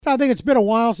I think it's been a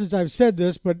while since I've said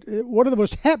this, but one of the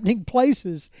most happening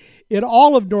places in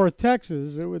all of North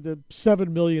Texas, with the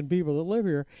 7 million people that live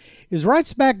here, is right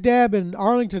smack dab in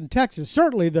Arlington, Texas.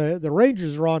 Certainly the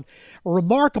Rangers are on a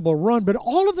remarkable run, but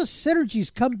all of the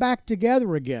synergies come back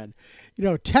together again.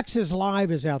 Texas Live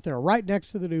is out there right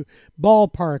next to the new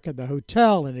ballpark and the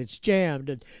hotel, and it's jammed.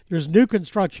 And there's new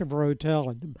construction for a hotel,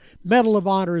 and the Medal of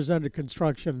Honor is under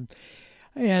construction.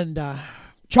 And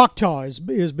Choctaw is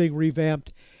being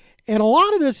revamped. And a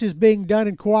lot of this is being done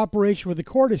in cooperation with the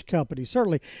Cordish companies.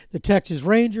 Certainly the Texas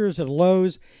Rangers and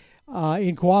Lowe's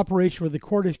in cooperation with the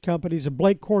Cordish companies. And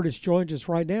Blake Cordish joins us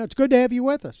right now. It's good to have you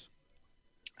with us.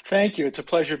 Thank you. It's a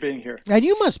pleasure being here. And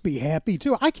you must be happy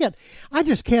too. I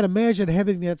just can't imagine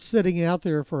having that sitting out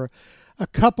there for a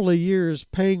couple of years,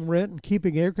 paying rent and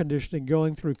keeping air conditioning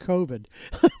going through COVID.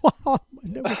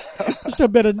 It must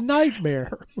have been a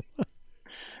nightmare.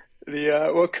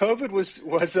 COVID was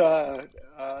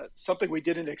something we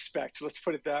didn't expect. Let's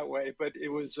put it that way. But it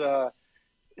was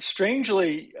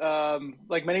strangely,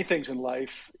 like many things in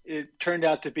life, it turned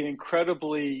out to be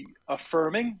incredibly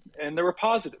affirming, and there were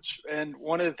positives. And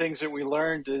one of the things that we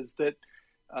learned is that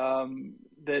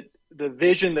that the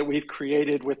vision that we've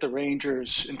created with the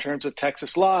Rangers in terms of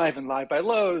Texas Live and Live by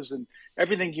Lowe's and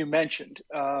everything you mentioned.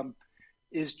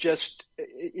 Is just,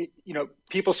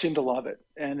 people seem to love it,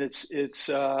 and it's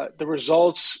the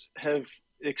results have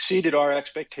exceeded our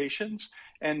expectations,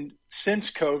 and since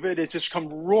COVID, it's just come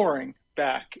roaring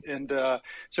back, and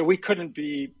so we couldn't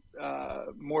be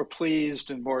more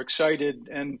pleased and more excited,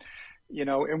 and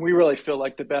and we really feel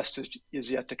like the best is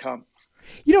yet to come.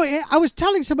 I was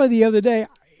telling somebody the other day,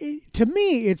 to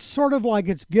me, it's sort of like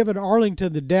it's given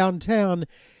Arlington the downtown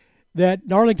that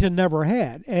Arlington never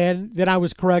had. And then I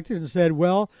was corrected and said,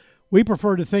 well, we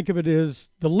prefer to think of it as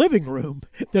the living room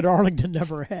that Arlington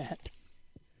never had.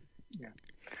 Yeah,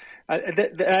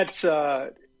 it's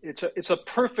a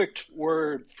perfect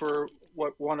word for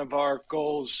what one of our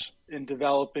goals in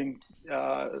developing,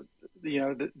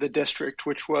 the district,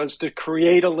 which was to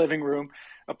create a living room,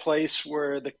 a place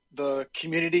where the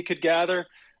community could gather,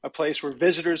 a place where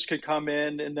visitors could come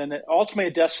in, and then ultimately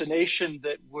a destination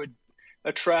that would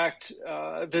attract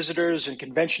visitors and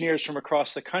conventioneers from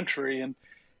across the country. And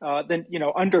then,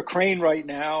 under Crane right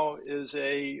now is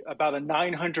about a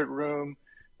 900 room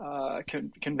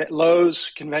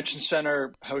Lowe's Convention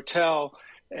Center hotel.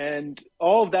 And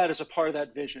all of that is a part of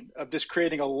that vision of just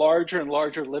creating a larger and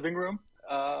larger living room.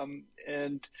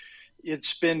 And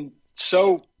it's been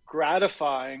so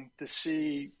gratifying to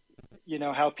see,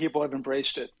 how people have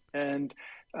embraced it. And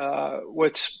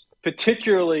what's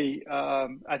particularly,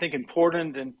 I think,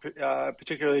 important and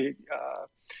particularly,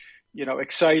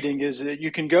 exciting is that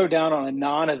you can go down on a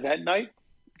non-event night,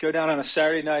 go down on a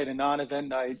Saturday night, a non-event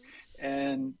night,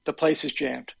 and the place is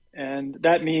jammed. And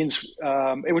that means,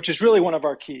 which is really one of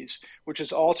our keys, which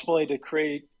is ultimately to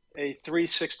create a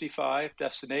 365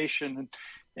 destination.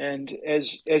 And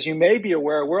as you may be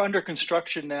aware, we're under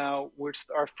construction now with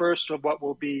our first of what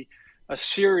will be a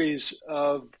series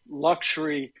of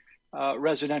luxury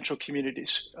residential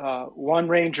communities. One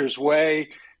Rangers Way,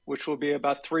 which will be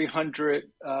about 300,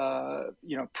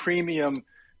 premium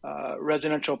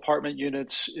residential apartment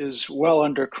units, is well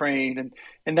under Crane,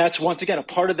 and that's once again a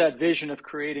part of that vision of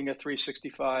creating a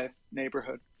 365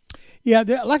 neighborhood. Yeah,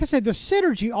 like I said, the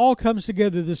synergy all comes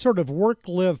together. This sort of work,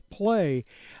 live, play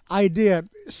idea.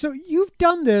 So you've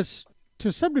done this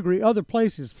to some degree other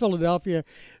places, Philadelphia,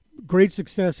 great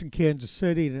success in Kansas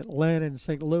City and Atlanta and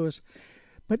St. Louis.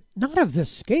 But not of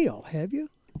this scale, have you?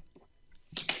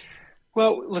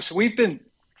 Well, listen, we've been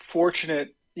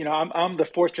fortunate. I'm the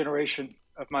fourth generation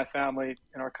of my family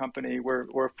in our company. We're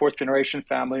a fourth generation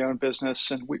family-owned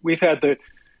business, and we've had the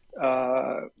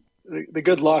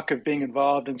good luck of being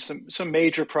involved in some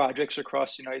major projects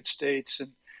across the United States,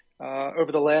 and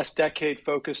over the last decade,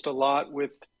 focused a lot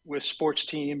with sports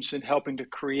teams and helping to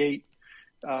create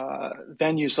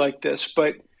venues like this.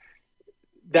 But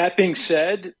that being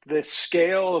said, the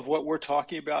scale of what we're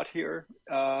talking about here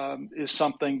is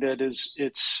something that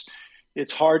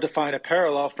it's hard to find a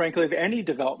parallel, frankly, of any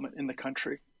development in the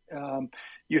country.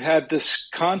 You have this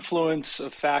confluence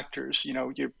of factors.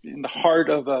 You're in the heart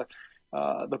of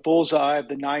the bullseye of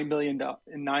the 9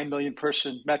 million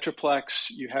person metroplex.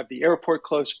 You have the airport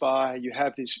close by. You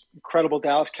have these incredible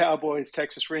Dallas Cowboys,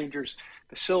 Texas Rangers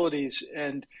facilities,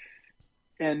 and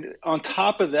on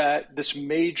top of that, this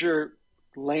major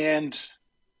land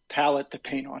palette to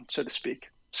paint on, so to speak,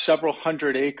 several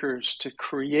hundred acres to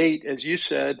create, as you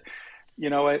said,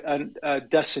 a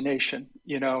destination.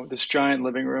 this giant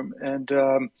living room.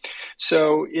 And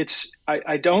so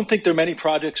I don't think there are many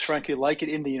projects, frankly, like it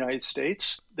in the United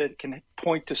States that can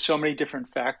point to so many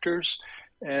different factors.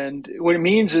 And what it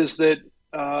means is that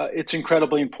it's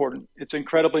incredibly important. It's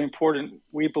incredibly important.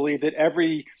 We believe that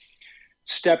every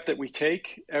step that we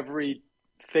take, every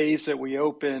phase that we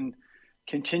open,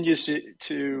 continues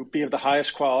to be of the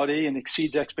highest quality and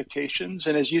exceeds expectations.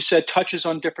 And as you said, touches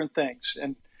on different things.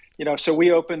 And, so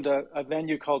we opened a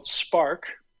venue called Spark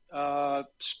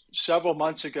several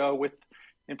months ago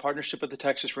in partnership with the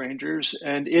Texas Rangers.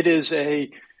 And it is a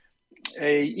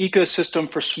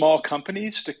ecosystem for small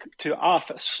companies to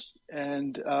office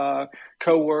and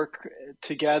co-work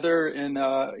together in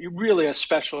really a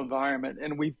special environment.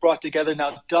 And we've brought together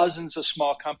now dozens of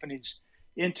small companies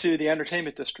into the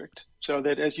entertainment district, so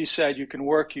that, as you said, you can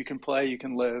work, you can play, you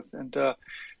can live, and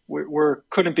we're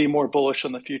couldn't be more bullish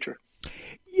on the future.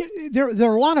 Yeah, there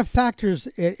are a lot of factors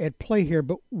at play here,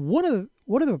 but one of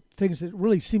the things that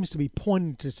really seems to be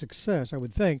pointing to success, I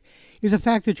would think, is the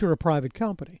fact that you're a private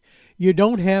company. You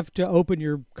don't have to open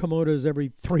your kimonos every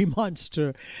 3 months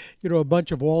to, a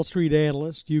bunch of Wall Street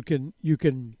analysts. You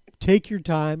can take your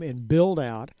time and build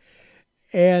out,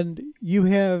 and you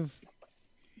have.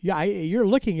 Yeah, you're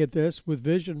looking at this with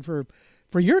vision for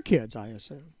your kids, I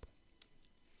assume.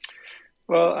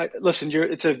 Well, listen,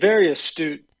 it's a very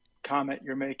astute comment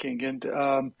you're making, and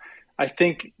I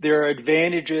think there are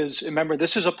advantages. Remember,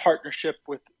 this is a partnership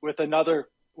with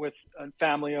a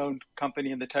family-owned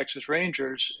company in the Texas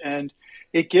Rangers, and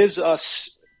it gives us,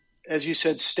 as you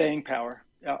said, staying power.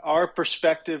 Our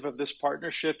perspective of this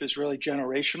partnership is really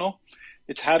generational.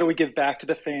 It's how do we give back to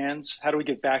the fans? How do we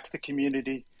give back to the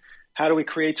community? How do we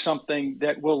create something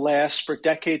that will last for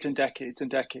decades and decades and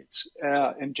decades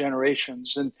and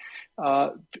generations? And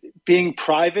being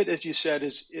private, as you said,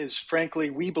 is frankly,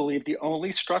 we believe, the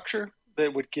only structure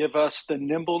that would give us the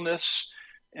nimbleness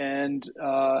and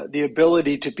the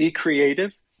ability to be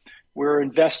creative. We're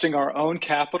investing our own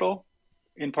capital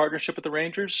in partnership with the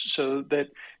Rangers, so that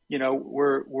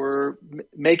we're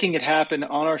making it happen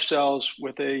on ourselves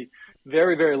with a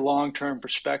very, very long-term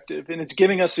perspective. And it's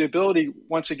giving us the ability,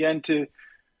 once again,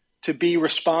 to be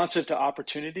responsive to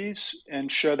opportunities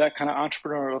and show that kind of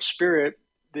entrepreneurial spirit.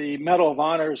 The Medal of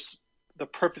Honor is the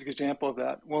perfect example of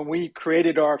that. When we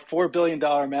created our $4 billion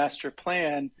master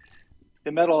plan,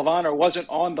 the Medal of Honor wasn't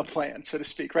on the plan, so to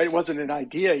speak, right? It wasn't an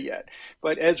idea yet.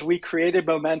 But as we created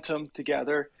momentum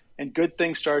together and good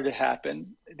things started to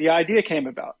happen, the idea came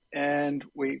about. And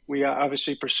we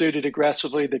obviously pursued it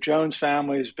aggressively. The Jones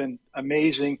family has been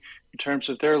amazing in terms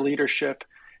of their leadership.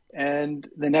 And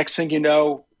the next thing you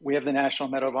know, we have the National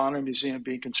Medal of Honor Museum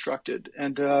being constructed.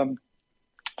 And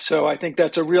so I think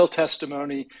that's a real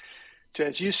testimony to,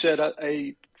 as you said,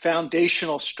 a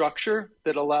foundational structure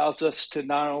that allows us to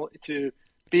not only to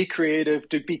be creative,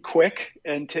 to be quick,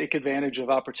 and take advantage of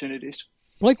opportunities.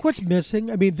 Blake, what's missing?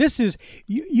 I mean, this is,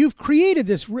 you've created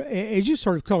this, as you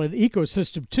sort of call it, an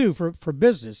ecosystem too for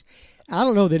business. I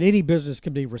don't know that any business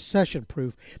can be recession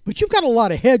proof, but you've got a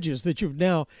lot of hedges that you've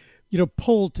now,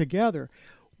 pulled together.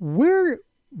 Where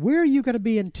are you going to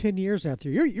be in 10 years after?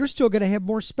 You're still going to have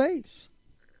more space.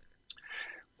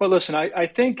 Well, listen, I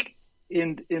think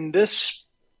in this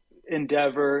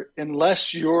endeavor,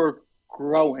 unless you're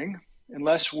growing,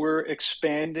 unless we're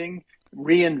expanding,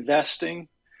 reinvesting,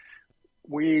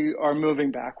 we are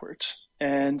moving backwards.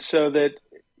 And so that,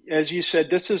 as you said,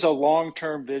 this is a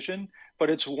long-term vision, but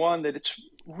it's one that it's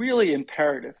really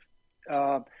imperative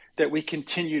that we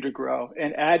continue to grow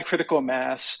and add critical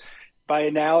mass. By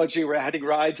analogy, we're adding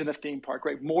rides in a theme park,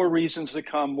 right? More reasons to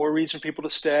come, more reason for people to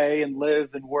stay and live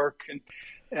and work. And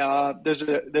there's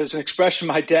an expression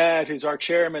my dad, who's our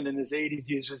chairman in his 80s,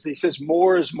 uses. He says,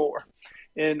 more is more.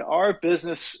 In our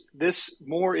business, this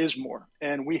more is more,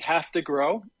 and we have to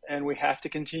grow and we have to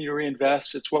continue to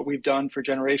reinvest. It's what we've done for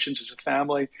generations as a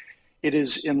family. It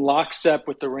is in lockstep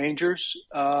with the Rangers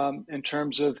in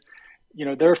terms of,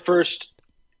 their first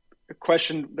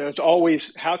question. There's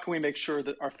always, how can we make sure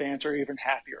that our fans are even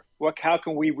happier? How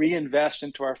can we reinvest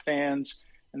into our fans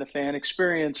and the fan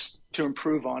experience to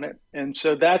improve on it? And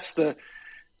so that's the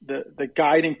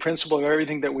guiding principle of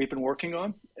everything that we've been working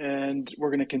on, and we're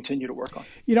going to continue to work on.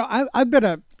 I've been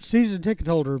a season ticket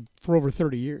holder for over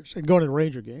 30 years and going to the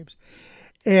Ranger games.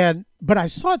 But I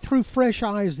saw it through fresh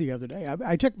eyes the other day.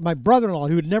 I took my brother-in-law,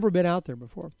 who had never been out there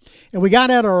before, and we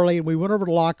got out early and we went over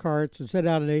to Lockhart's and sat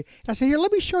down and I said, here,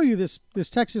 let me show you this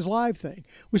Texas Live thing.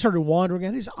 We started wandering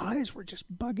and his eyes were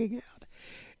just bugging out.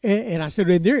 And I said,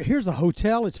 here's the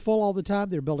hotel. It's full all the time.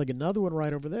 They're building another one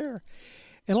right over there.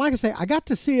 And like I say, I got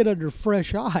to see it under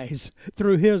fresh eyes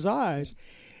through his eyes,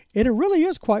 and it really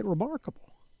is quite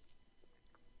remarkable.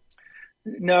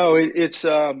 No, it's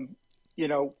you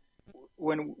know,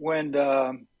 when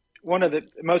one of the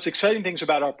most exciting things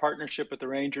about our partnership with the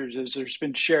Rangers is there's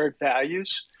been shared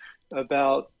values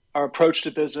about our approach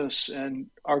to business and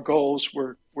our goals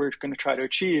we're going to try to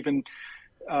achieve. And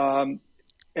um,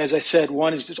 as I said,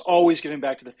 one is just always giving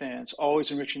back to the fans,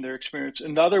 always enriching their experience.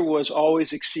 Another was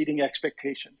always exceeding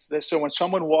expectations. So when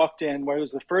someone walked in, whether it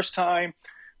was the first time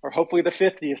or hopefully the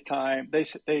 50th time,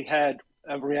 they had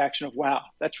a reaction of, wow,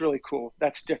 that's really cool.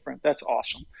 That's different. That's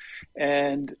awesome.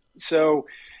 And so,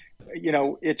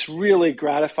 it's really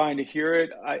gratifying to hear it.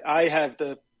 I have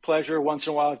the pleasure once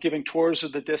in a while of giving tours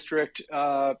of the district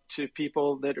to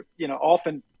people that are,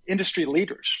 often industry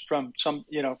leaders from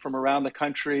around the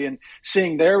country, and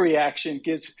seeing their reaction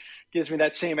gives me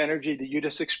that same energy that you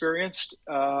just experienced.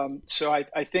 So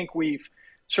I think we're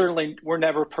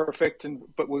never perfect,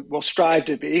 but we'll strive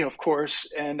to be, of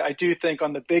course. And I do think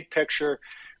on the big picture,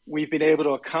 we've been able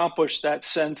to accomplish that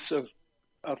sense of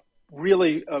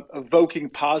really evoking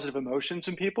positive emotions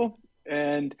in people.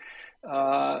 And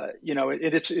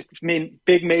it means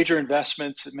big major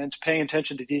investments. It means paying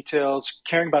attention to details,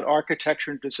 caring about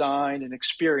architecture and design and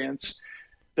experience.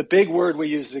 The big word we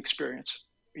use is experience.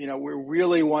 We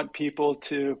really want people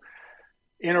to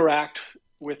interact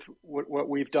with what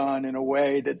we've done in a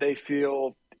way that they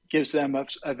feel gives them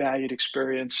a valued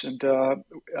experience. It's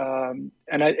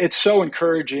so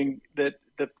encouraging that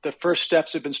the first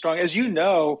steps have been strong. As you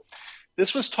know,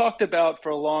 this was talked about for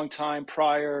a long time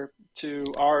prior to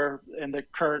the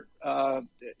current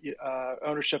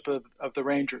ownership of the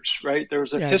Rangers, right? There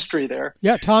was a history there.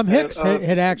 Yeah, Tom Hicks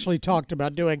had actually talked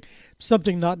about doing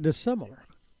something not dissimilar.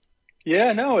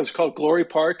 Yeah, no, it's called Glory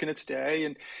Park in its day,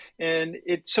 and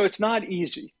it's not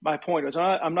easy. My point is,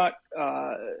 I'm not. There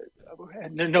are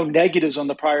no negatives on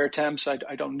the prior attempts.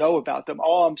 I don't know about them.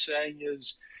 All I'm saying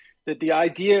is that the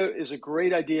idea is a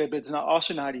great idea, but it's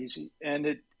also not easy, and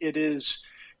it is.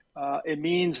 It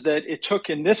means that it took,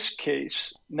 in this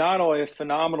case, not only a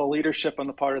phenomenal leadership on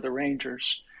the part of the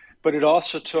Rangers, but it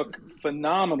also took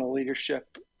phenomenal leadership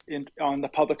on the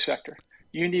public sector.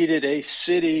 You needed a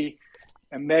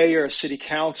mayor, a city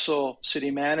council,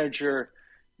 city manager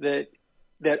that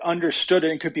understood it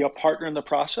and could be a partner in the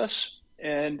process.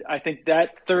 And I think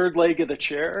that third leg of the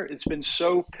chair has been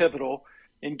so pivotal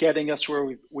in getting us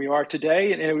where we are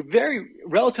today, and in a very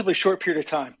relatively short period of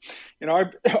time. In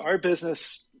our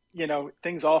business,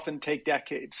 things often take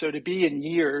decades. So to be in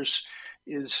years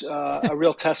is a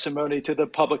real testimony to the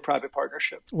public-private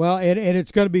partnership. Well, and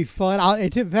it's going to be fun.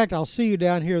 In fact, I'll see you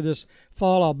down here this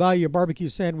fall. I'll buy you a barbecue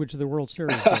sandwich of the World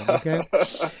Series game, okay?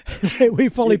 We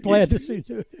fully plan to see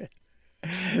you.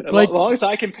 Blake, as long as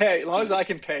I can pay,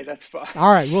 that's fine.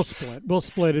 All right, we'll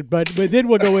split it, but then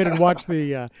we'll go in and watch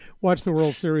the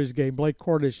World Series game. Blake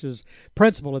Cordish is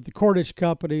principal at the Cordish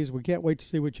Companies. We can't wait to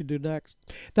see what you do next.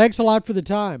 Thanks a lot for the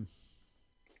time.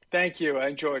 Thank you. I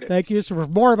enjoyed it. Thank you. So for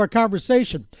more of our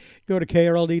conversation, go to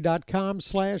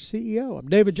krld.com/CEO. I'm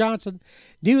David Johnson,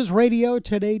 News Radio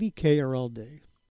 1080 KRLD.